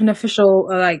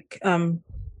like What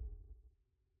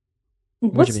do you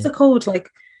what's the mean? code, like,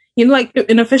 like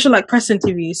an official like press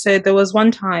interview. So there was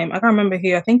one time, I can't remember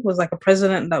who, I think it was like a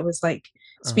president that was like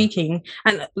Uh, speaking,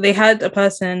 and they had a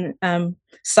person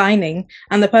signing,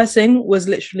 and the person was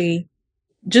literally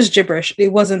just gibberish.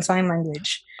 It wasn't sign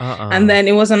language. And uh-uh. then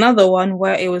it was another one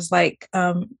where it was like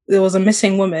there was a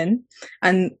missing woman,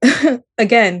 and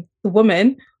again the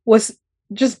woman was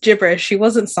just gibberish. She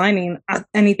wasn't signing at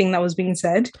anything that was being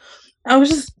said. I was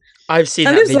just, I've seen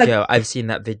and that this like, video. I've seen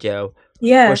that video where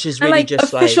yeah, she's and really like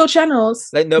just official channels,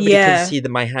 like nobody can yeah. see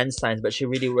my hand signs, but she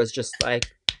really was just like,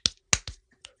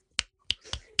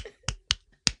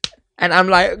 and I'm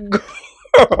like,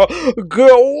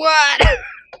 girl, what?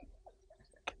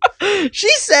 She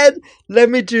said, "Let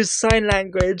me do sign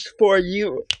language for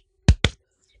you."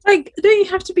 Like, don't you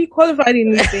have to be qualified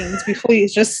in these things before you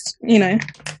just,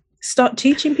 start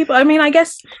teaching people? I mean, I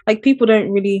guess like people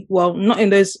don't really, well, not in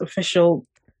those official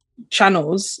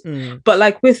channels, but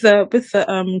like with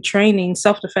the training,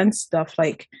 self-defense stuff,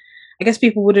 like I guess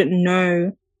people wouldn't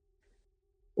know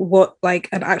what like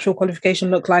an actual qualification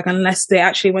looked like unless they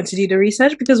actually went to do the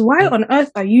research, because why on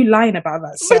earth are you lying about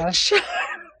that, sir?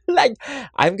 Like,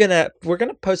 we're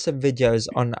gonna post some videos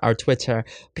on our Twitter,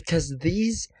 because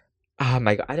these, oh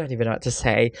my god, I don't even know what to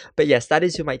say. But yes, that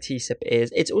is who my TSIP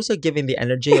is. It's also giving the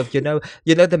energy of,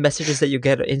 the messages that you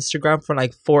get on Instagram from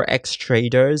like Forex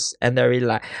traders, and they're really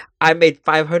like, I made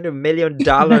 $500 million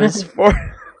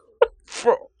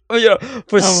for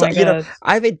Oh my god.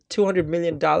 I made $200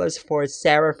 million for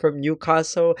Sarah from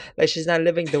Newcastle. Like, she's not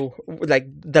living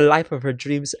the life of her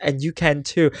dreams, and you can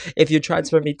too if you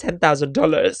transfer me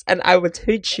 $10,000, and I would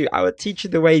teach you. I would teach you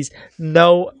the ways.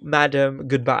 No, madam,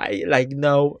 goodbye. Like,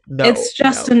 no, It's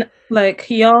just no.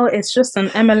 it's just an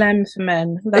MLM for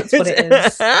men. That's what it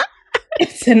is.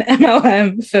 It's an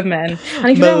MLM for men. And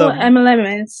if you don't know what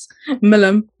MLM is,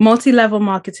 MLM, multi-level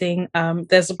marketing.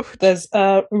 There's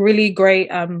a really great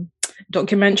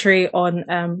documentary on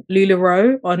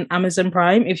LuLaRoe on Amazon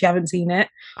Prime. If you haven't seen it,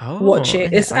 watch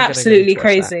it. It's absolutely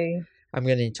crazy. I'm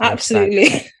gonna need to watch that. Absolutely.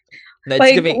 No, it's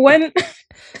Like giving. when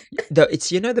It's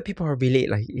the people are really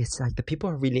like, it's like the people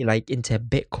are really like into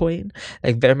Bitcoin,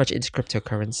 like very much into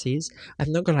cryptocurrencies.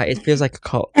 I'm not gonna lie, it feels like a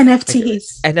cult. Like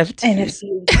NFTs. NFTs.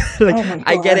 NFTs. Like, Oh my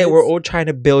I get it, god. we're all trying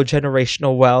to build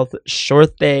generational wealth, sure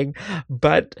thing,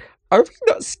 but are we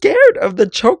not scared of the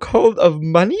chokehold of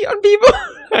money on people?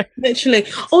 Literally.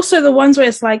 Also, the ones where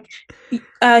it's like,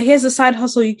 here's a side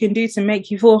hustle you can do to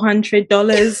make you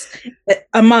 $400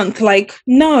 a month. Like,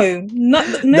 no, no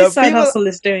side People, hustle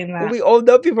is doing that. we all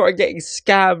know people are getting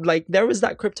scammed. Like, there was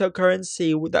that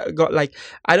cryptocurrency that got, like,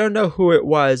 I don't know who it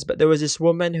was, but there was this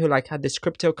woman who like had this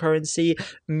cryptocurrency.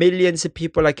 Millions of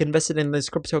people like invested in this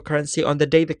cryptocurrency. On the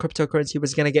day the cryptocurrency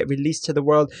was gonna get released to the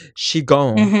world, she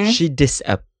gone. Mm-hmm. She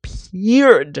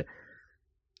disappeared.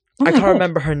 Oh I my can't god.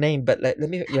 remember her name, but let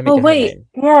me Oh get her wait, name.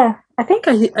 yeah. I think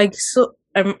I saw.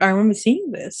 I remember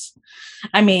seeing this.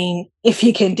 I mean, if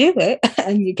you can do it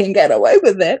and you can get away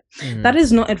with it, that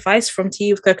is not advice from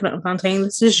Tea with Coconut and Plantain.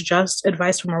 This is just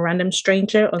advice from a random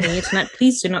stranger on the internet.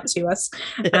 Please do not sue us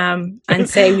and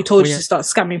say we told you to start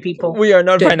scamming people. We are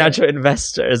not financial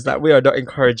investors. That we are not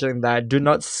encouraging that. Do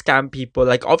not scam people.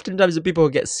 Like, oftentimes the people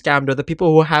who get scammed are the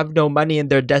people who have no money and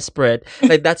they're desperate.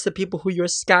 Like, that's the people who you're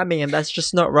scamming, and that's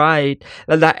just not right.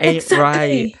 Like, that ain't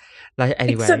right. Like,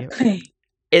 anyway.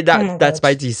 Exactly. That's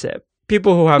my tip.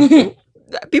 People who have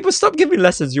people, stop giving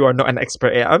lessons you are not an expert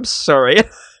in. I'm sorry.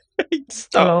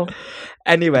 Stop. Oh.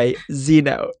 Anyway,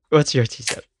 Zeno, what's your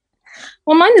tip?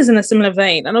 Well, mine is in a similar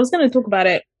vein, and I was going to talk about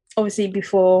it obviously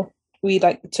before we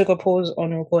like took a pause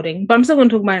on recording, but I'm still going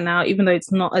to talk about it now, even though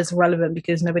it's not as relevant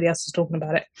because nobody else is talking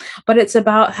about it. But it's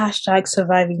about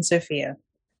 #surviving Sophia.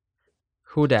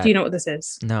 Who that? Do you know what this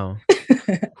is? No.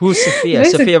 Who's Sophia?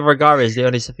 Sofia Vergara is the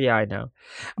only Sophia I know.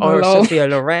 Or Sophia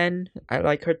Loren. I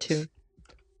like her too.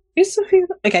 Who's Sophia?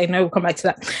 Okay, no, we'll come back to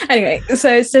that. Anyway,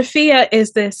 so Sophia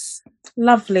is this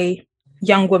lovely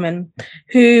young woman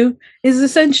who is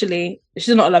essentially,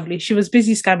 she's not lovely, she was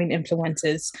busy scamming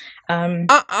influencers.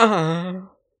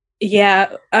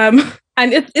 Yeah.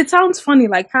 And it sounds funny,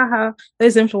 like, haha,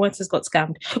 those influencers got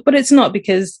scammed. But it's not,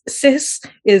 because sis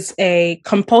is a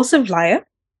compulsive liar.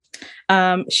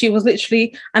 She was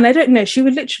literally, and I don't know, she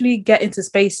would literally get into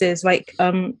spaces like,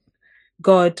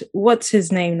 God, what's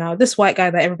his name now? This white guy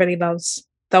that everybody loves,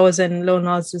 that was in Lil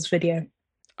Nas's video.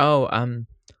 I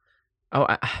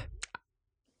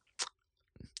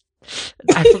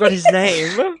forgot his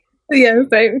name. Yeah,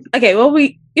 so okay, well,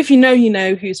 if you know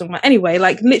who's talking about. Anyway,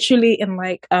 like, literally in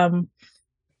like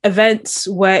events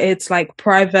where it's like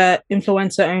private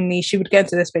influencer only, she would get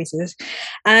into their spaces,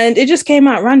 and it just came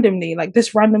out randomly, like,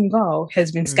 this random girl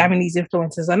has been scamming these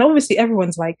influencers, and obviously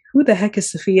everyone's like, who the heck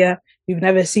is Sophia? We've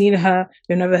never seen her,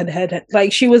 we've never heard her.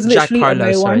 Like, she was literally Jack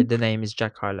Harlow. Sorry, the name is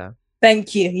Jack Harlow.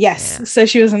 Thank you. Yes. Yeah. So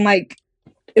she was in like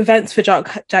events for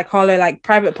Jack Harlow, like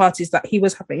private parties that he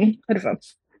was having. I don't know.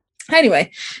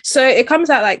 Anyway, so it comes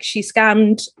out like she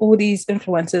scammed all these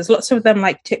influencers, lots of them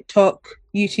like TikTok,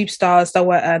 YouTube stars that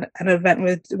were at an event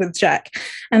with Jack,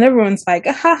 and everyone's like,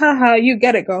 ha ha ha, you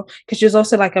get it, girl, because she's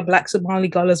also like a Black Somali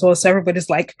girl as well, so everybody's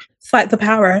like, fight the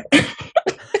power,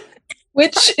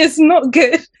 which is not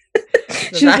good.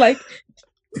 She's like,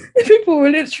 people were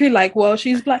literally like, well,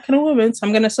 she's Black and a woman, so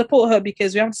I'm going to support her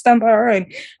because we have to stand by our own.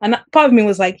 And that part of me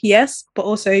was like, yes, but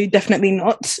also definitely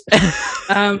not.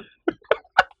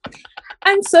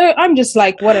 And so I'm just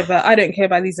like, whatever, I don't care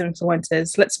about these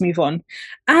influencers, let's move on.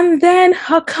 And then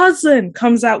her cousin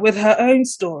comes out with her own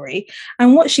story.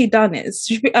 And what she done is,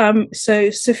 so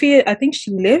Sophia, I think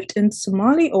she lived in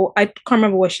Somali, or I can't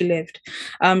remember where she lived.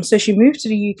 So she moved to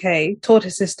the UK, told her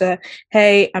sister,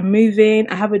 hey, I'm moving,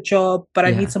 I have a job, but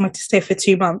I need someone to stay for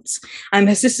 2 months. And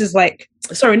her sister's like,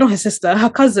 sorry, not her sister,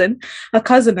 her cousin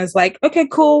is like, okay,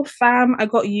 cool, fam, I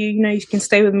got you, you can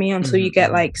stay with me until you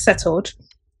get like settled.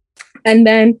 And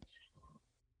then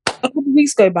a couple of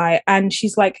weeks go by and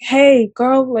she's like, hey,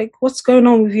 girl, like, what's going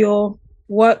on with your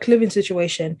work living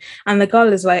situation? And the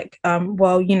girl is like,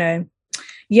 well,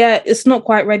 yeah, it's not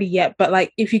quite ready yet, but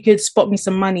like, if you could spot me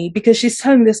some money, because she's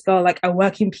telling this girl, like, I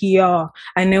work in PR,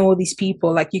 I know all these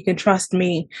people, like, you can trust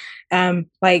me.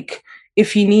 Like,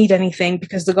 if you need anything,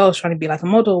 because the girl's trying to be like a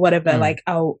model or whatever, like,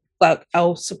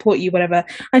 I'll support you, whatever.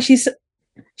 And she's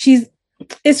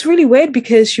it's really weird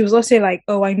because she was also like,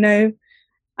 oh, I know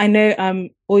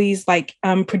all these like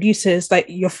producers that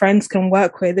your friends can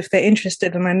work with if they're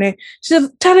interested, and I know she's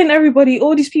telling everybody,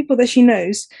 all these people that she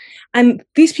knows, and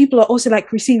these people are also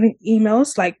like receiving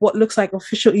emails, like what looks like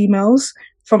official emails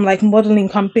from like modeling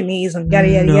companies and yada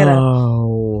yada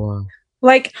yada.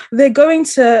 Like, they're going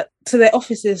to their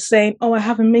offices saying, oh, I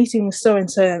have a meeting with so and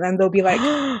so, and they'll be like,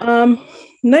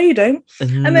 no, you don't.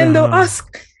 And then they'll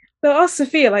ask they'll ask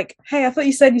Sophia, like, hey, I thought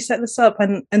you said you set this up.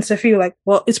 And Sophia, like,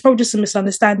 well, it's probably just a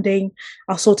misunderstanding.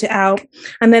 I'll sort it out.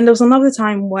 And then there was another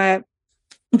time where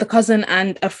the cousin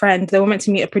and a friend, they were meant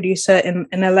to meet a producer in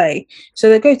LA. So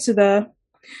they go to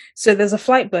so there's a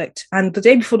flight booked, and the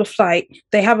day before the flight,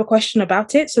 they have a question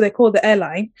about it. So they call the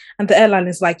airline, and the airline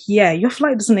is like, yeah, your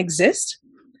flight doesn't exist.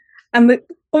 And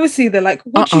obviously they're like,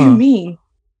 what do you mean?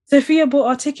 Sophia bought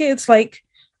our ticket. It's like,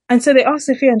 and so they ask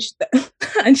Sophia,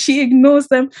 and she ignores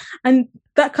them. And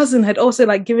that cousin had also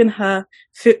like given her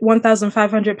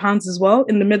 £1,500 as well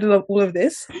in the middle of all of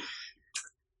this.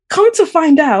 Come to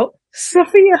find out,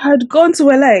 Sophia had gone to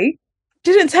LA,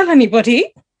 didn't tell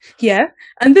anybody. Yeah.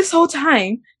 And this whole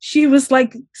time, she was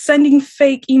like sending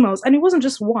fake emails. And it wasn't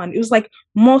just one, it was like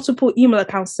multiple email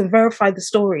accounts to verify the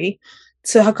story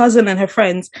to her cousin and her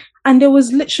friends. And there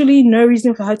was literally no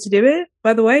reason for her to do it,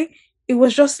 by the way. It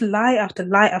was just lie after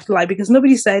lie after lie, because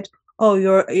nobody said, oh,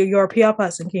 you're a PR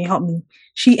person, can you help me?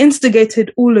 She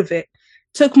instigated all of it,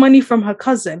 took money from her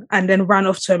cousin, and then ran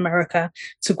off to America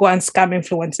to go and scam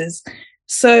influencers.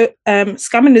 So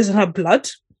scamming is in her blood.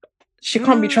 She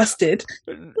can't be trusted.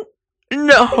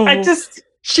 No.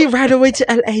 She ran away to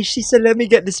LA. She said, let me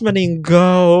get this money and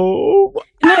go.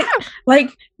 Like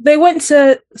they went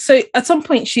to, so at some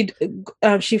point she'd moved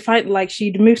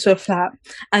to a flat,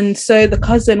 and so the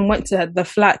cousin went to the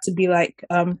flat to be like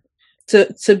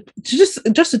to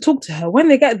just to talk to her. When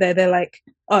they get there, they're like,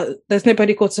 oh, there's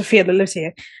nobody called Sophia that lives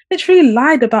here. Literally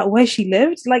lied about where she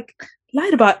lived, like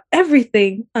lied about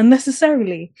everything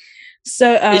unnecessarily.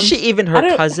 So is she even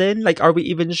her cousin? Like, are we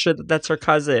even sure that that's her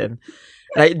cousin?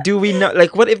 Like, do we know?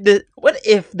 Like, what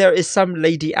if there is some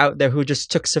lady out there who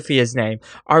just took Sophia's name?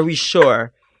 Are we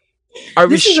sure? Are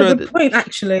we sure? This is a good point,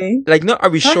 actually. Like, no, are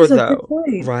we sure though?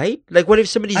 Right? Like, what if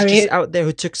somebody's just out there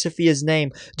who took Sophia's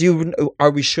name?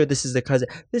 Are we sure this is the cousin?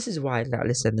 This is why. Now,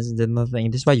 listen, this is another thing.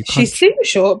 This is why you can't. She seems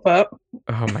short, but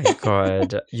oh my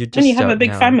god, you just when you have a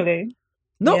big family.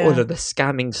 Not all of the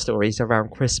scamming stories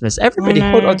around Christmas. Everybody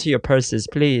hold on to your purses,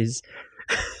 please.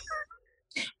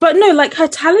 But no, like her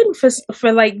talent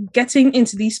for like getting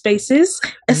into these spaces,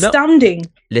 astounding. No.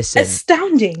 Listen,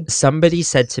 astounding. Somebody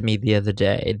said to me the other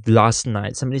day, last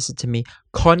night, somebody said to me,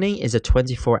 conning is a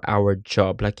 24-hour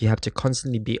job. Like, you have to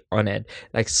constantly be on it.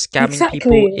 Like, scamming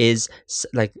people is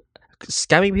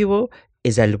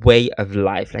a way of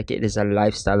life. Like, it is a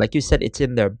lifestyle. Like you said, it's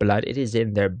in their blood. It is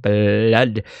in their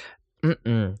blood.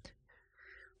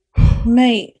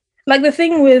 Mate, like the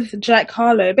thing with Jack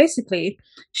Harlow, basically,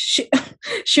 she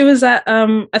was at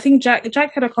I think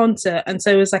Jack had a concert, and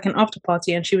so it was like an after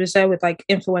party, and she was there with like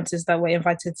influencers that were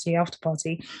invited to the after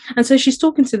party, and so she's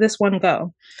talking to this one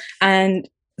girl, and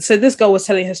so this girl was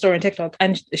telling her story on TikTok,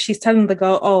 and she's telling the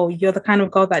girl, oh, you're the kind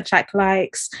of girl that Jack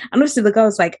likes, and obviously the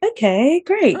girl's like, okay,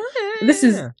 great.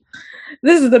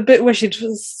 This is the bit where she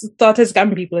started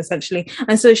scamming people, essentially.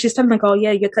 And so she's telling the girl,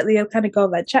 yeah, you're the kind of girl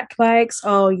that Jack likes.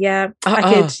 Oh yeah,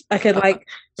 I could like,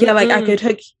 yeah, like I could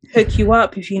hook you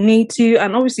up if you need to.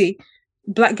 And obviously,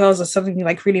 black girls are suddenly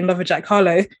like really in love with Jack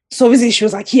Harlow. So obviously she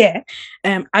was like, yeah,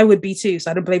 I would be too.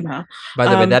 So I don't blame her. By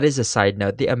the way, that is a side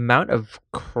note. The amount of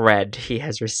cred he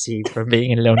has received for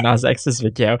being in Lil Nas X's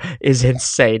video is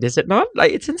insane, is it not?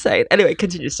 Like, it's insane. Anyway,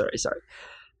 continue. Sorry.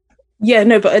 Yeah,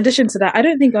 no, but in addition to that, I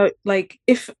don't think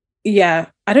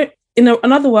in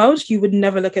another world, you would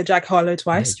never look at Jack Harlow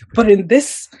twice. But in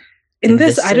this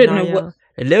scenario, I don't know what.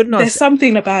 Lil Nas, there's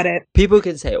something about it. People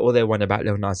can say all they want about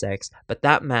Lil Nas X, but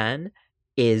that man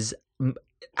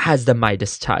has the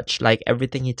Midas touch. Like,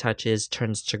 everything he touches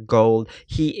turns to gold.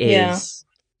 He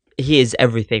is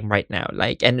everything right now.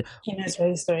 Like, and he knows what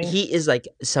he's doing. He is like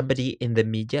somebody in the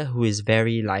media who is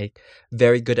very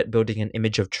good at building an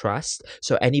image of trust.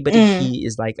 So anybody he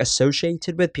is like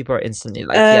associated with, people are instantly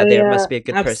like, there must be a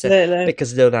good person,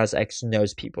 because Lil Nas X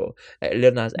knows people.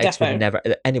 Lil Nas X would never.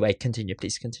 Anyway,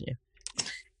 please continue.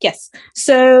 Yes.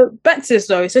 So back to the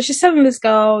story. So she's telling this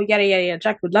girl, yada yada yada,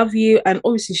 Jack would love you, and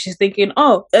obviously she's thinking,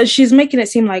 she's making it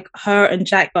seem like her and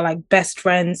Jack are like best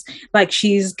friends. Like,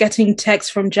 she's getting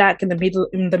texts from Jack in the middle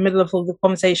of all the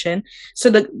conversation.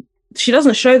 So she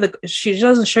doesn't show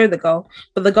the girl,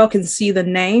 but the girl can see the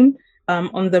name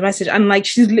on the message, and like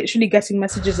she's literally getting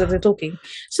messages as they're talking.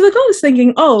 So the girl is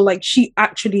thinking, like she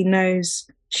actually knows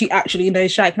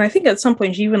Jack, and I think at some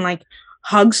point she even like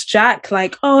hugs Jack,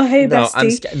 like, oh hey,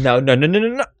 bestie. No.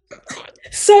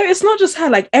 So it's not just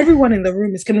her, like everyone in the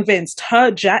room is convinced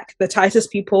her, Jack, the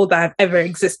tightest people that have ever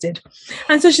existed.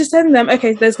 And so she's telling them,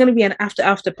 okay, there's going to be an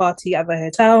after party at the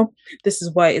hotel. This is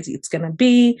what it's going to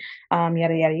be, yada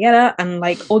yada yada, and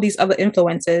like all these other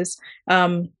influencers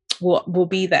will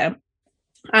be there.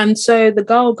 And so the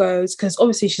girl goes, because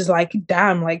obviously she's like,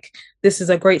 damn, like this is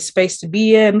a great space to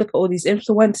be in. Look at all these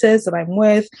influencers that I'm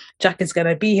with. Jack is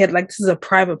gonna be here. Like this is a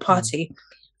private party.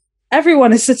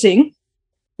 Everyone is sitting,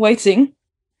 waiting,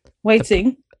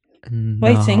 waiting,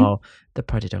 waiting. No, the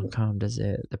party don't come, does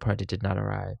it? The party did not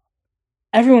arrive.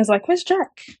 Everyone's like, "Where's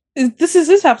Jack?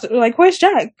 This happening? Like, where's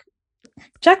Jack?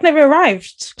 Jack never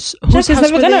arrived. Jack is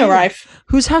never gonna arrive."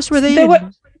 Whose house were they They in?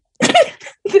 were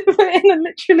they were in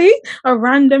literally a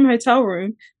random hotel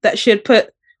room that she had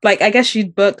put. Like, I guess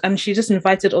she'd booked, and she just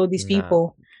invited all these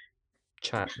people.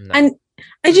 Chat, no. And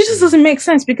it just doesn't make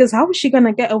sense because how was she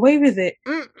gonna get away with it?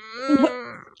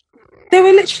 They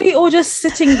were literally all just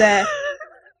sitting there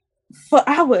for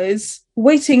hours,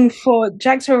 waiting for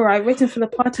Jack to arrive, waiting for the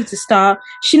party to start.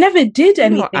 She never did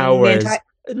anything.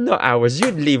 Not hours.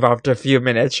 You'd leave after a few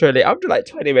minutes, surely. After like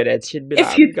 20 minutes, you'd be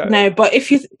but if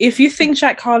you think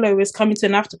Jack Harlow is coming to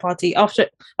an after party after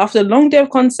a long day of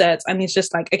concerts, and he's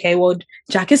just like, okay, well,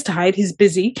 Jack is tired, he's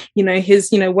busy,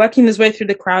 he's working his way through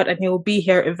the crowd, and he'll be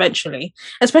here eventually.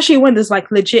 Especially when there's like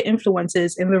legit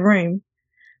influencers in the room,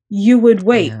 you would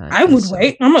wait. Yeah, I would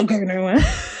wait. I'm not going nowhere.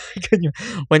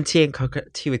 When tea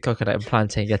with coconut and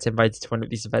plantain gets invited to one of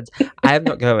these events, I am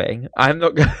not going. I'm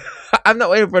not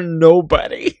waiting for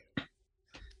nobody.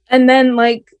 And then,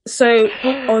 so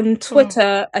on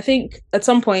Twitter, I think at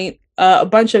some point, a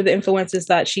bunch of the influencers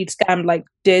that she'd scammed,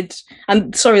 did,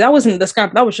 and sorry, that wasn't the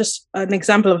scam, that was just an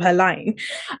example of her lying.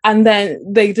 And then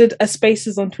they did a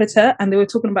spaces on Twitter, and they were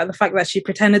talking about the fact that she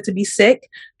pretended to be sick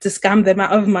to scam them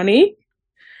out of money.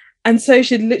 And so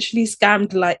she literally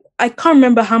scammed, I can't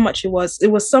remember how much it was.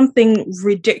 It was something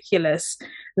ridiculous,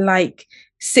 like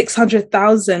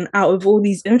 600,000 out of all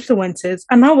these influencers.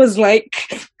 And I was like,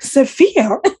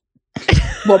 Sophia?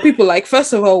 Well, people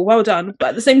first of all, well done. But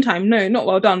at the same time, no, not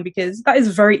well done, because that is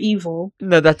very evil.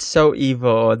 No, that's so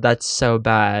evil. That's so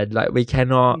bad. We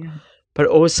cannot... Yeah. But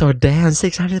also, damn,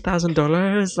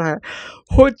 $600,000?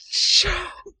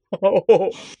 Oh,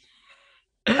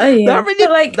 yeah.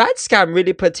 That scam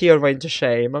really put Tiara to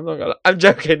shame. I'm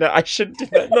joking. I shouldn't do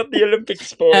that. Not the Olympic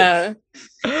sport. But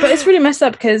it's really messed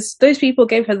up because those people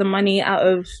gave her the money out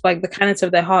of the kindness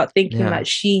of their heart, thinking that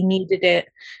she needed it.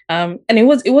 And it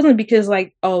wasn't because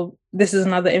this is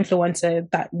another influencer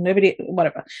that nobody,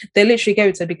 whatever. They literally gave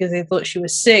it to her because they thought she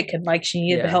was sick and she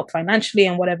needed the help financially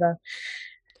and whatever.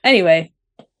 Anyway.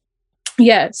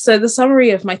 Yeah, so the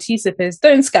summary of my tea sip is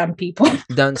don't scam people.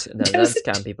 Don't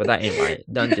scam people. That ain't right.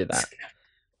 Don't do that.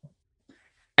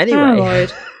 Anyway,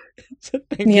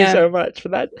 thank you so much for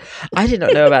that. I did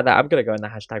not know about that. I'm going to go in the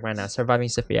hashtag right now. Surviving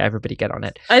Sophia. Everybody get on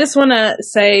it. I just want to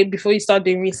say, before you start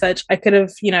doing research, I could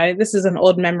have, this is an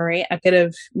odd memory. I could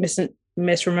have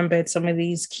misremembered some of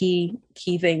these key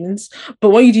things. But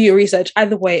when you do your research,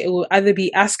 either way, it will either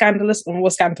be as scandalous or more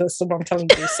scandalous than what I'm telling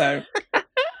you. So...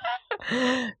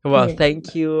 Well,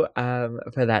 thank you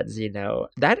for that, Zeno.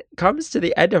 That comes to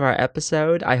the end of our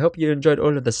episode. I hope you enjoyed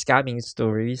all of the scamming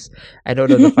stories and all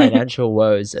of the financial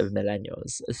woes of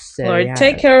millennials. So, Lord,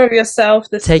 take care of yourself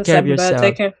this December. Care of yourself.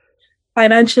 Take care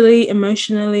financially,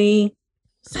 emotionally,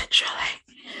 sexually.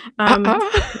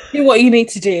 Do what you need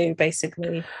to do,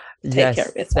 basically. Take care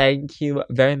of yourself. Thank you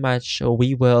very much.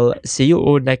 We will see you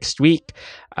all next week.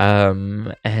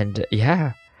 And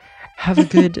yeah. Have a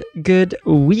good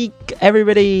week,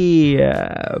 everybody.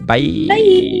 Bye.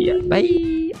 Bye.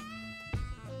 Bye.